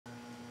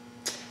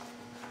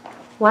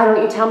Why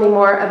don't you tell me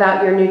more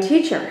about your new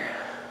teacher?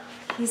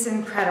 He's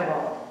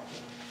incredible.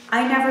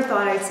 I never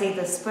thought I'd say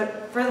this,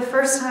 but for the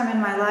first time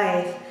in my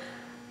life,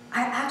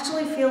 I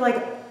actually feel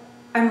like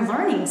I'm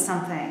learning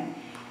something.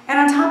 And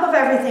on top of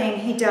everything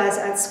he does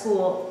at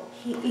school,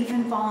 he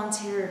even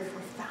volunteered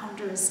for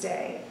Founders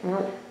Day.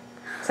 Well,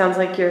 sounds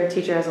like your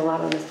teacher has a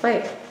lot on his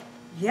plate.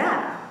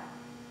 Yeah,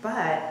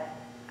 but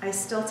I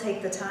still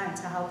take the time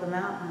to help him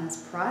out on his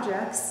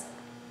projects.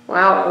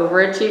 Wow,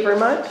 overachiever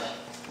much?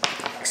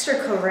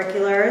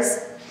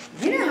 Extracurriculars.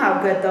 You know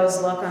how good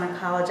those look on a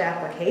college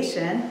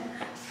application.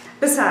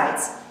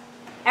 Besides,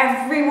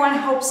 everyone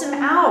helps him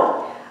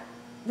out.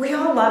 We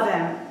all love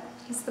him.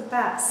 He's the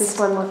best. Just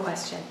one more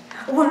question.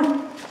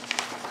 When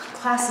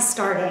class is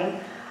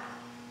starting,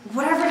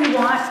 whatever you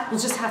want, we'll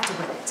just have to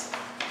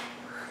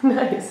wait.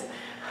 Nice.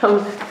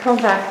 Come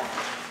back.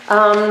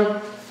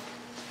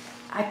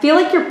 I feel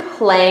like you're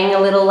playing a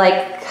little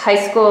like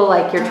high school,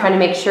 like you're trying to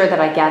make sure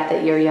that I get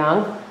that you're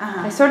young.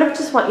 I sort of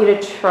just want you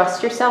to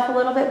trust yourself a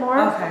little bit more.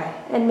 Okay.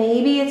 And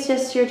maybe it's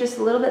just you're just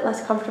a little bit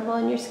less comfortable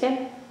in your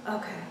skin.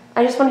 Okay.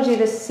 I just want to do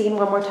this scene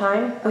one more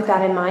time with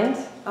that in mind.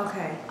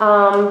 Okay.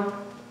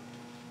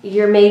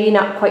 You're maybe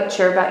not quite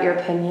sure about your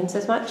opinions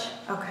as much.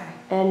 Okay.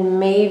 And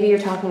maybe you're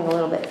talking a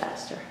little bit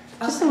faster.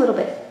 Just a little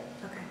bit.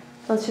 Okay.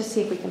 Let's just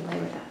see if we can play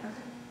with that.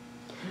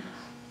 Okay.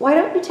 Why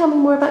don't you tell me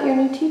more about your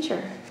new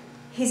teacher?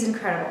 He's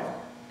incredible.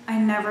 I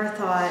never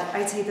thought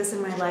I'd say this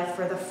in my life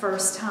for the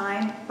first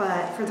time,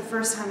 but for the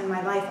first time in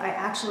my life, I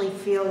actually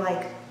feel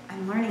like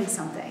I'm learning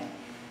something.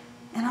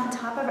 And on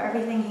top of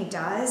everything he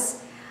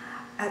does,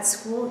 at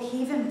school,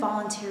 he even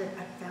volunteered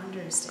at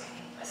Founders Day.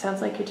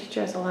 Sounds like your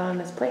teacher has a lot on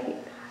his plate.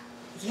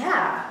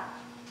 Yeah,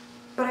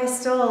 but I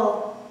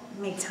still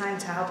make time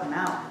to help him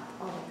out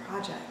with all the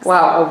projects.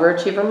 Wow,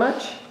 overachiever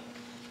much?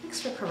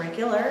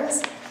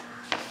 Extracurriculars.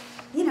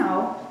 You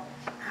know,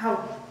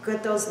 how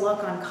good those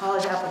look on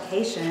college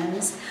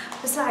applications.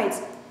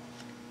 Besides,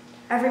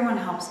 everyone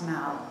helps him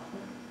out.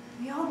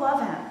 We all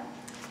love him.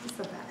 He's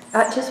the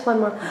best. Just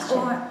one more question.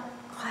 Oh,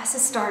 class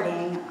is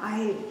starting.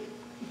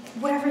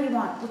 Whatever you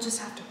want, we'll just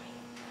have to wait.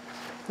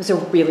 It was a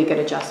really good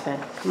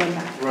adjustment. Come on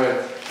back.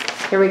 Right.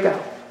 Here we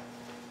go.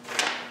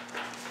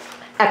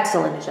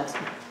 Excellent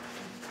adjustment.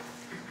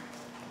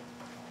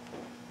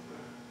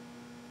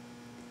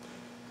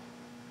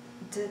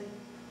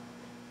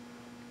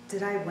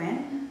 Did I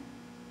win?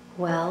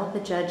 Well, the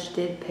judge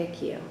did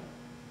pick you.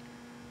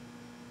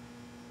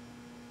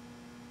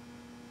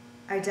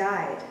 I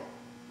died.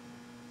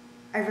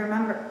 I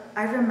remember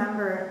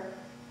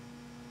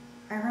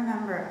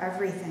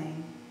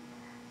everything.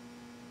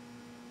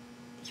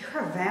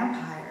 You're a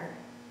vampire.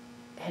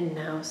 And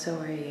now so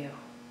are you.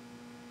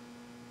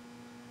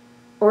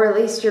 Or at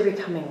least you're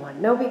becoming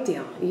one. No big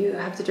deal. You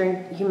have to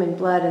drink human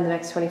blood in the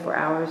next 24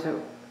 hours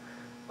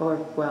or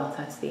well,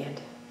 that's the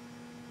end.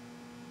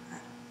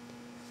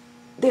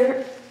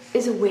 There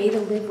is a way to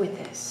live with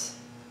this.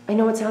 I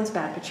know it sounds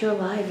bad, but you're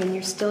alive and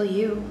you're still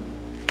you.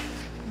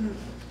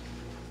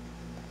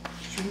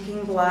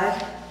 Drinking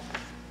blood?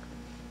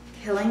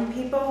 Killing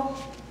people?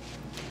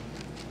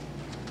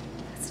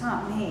 That's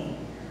not me.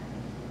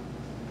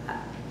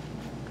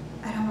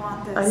 I don't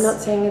want this. I'm not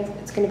saying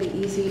it's going to be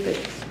easy, but...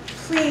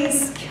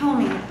 Please, kill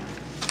me.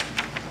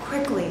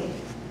 Quickly.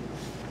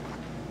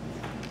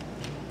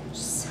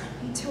 Just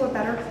send me to a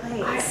better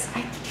place.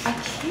 I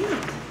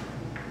can't.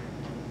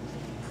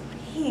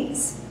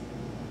 Please.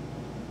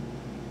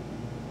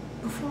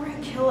 Before I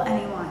kill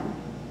anyone.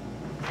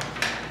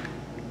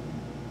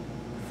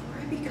 Before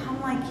I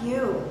become like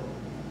you.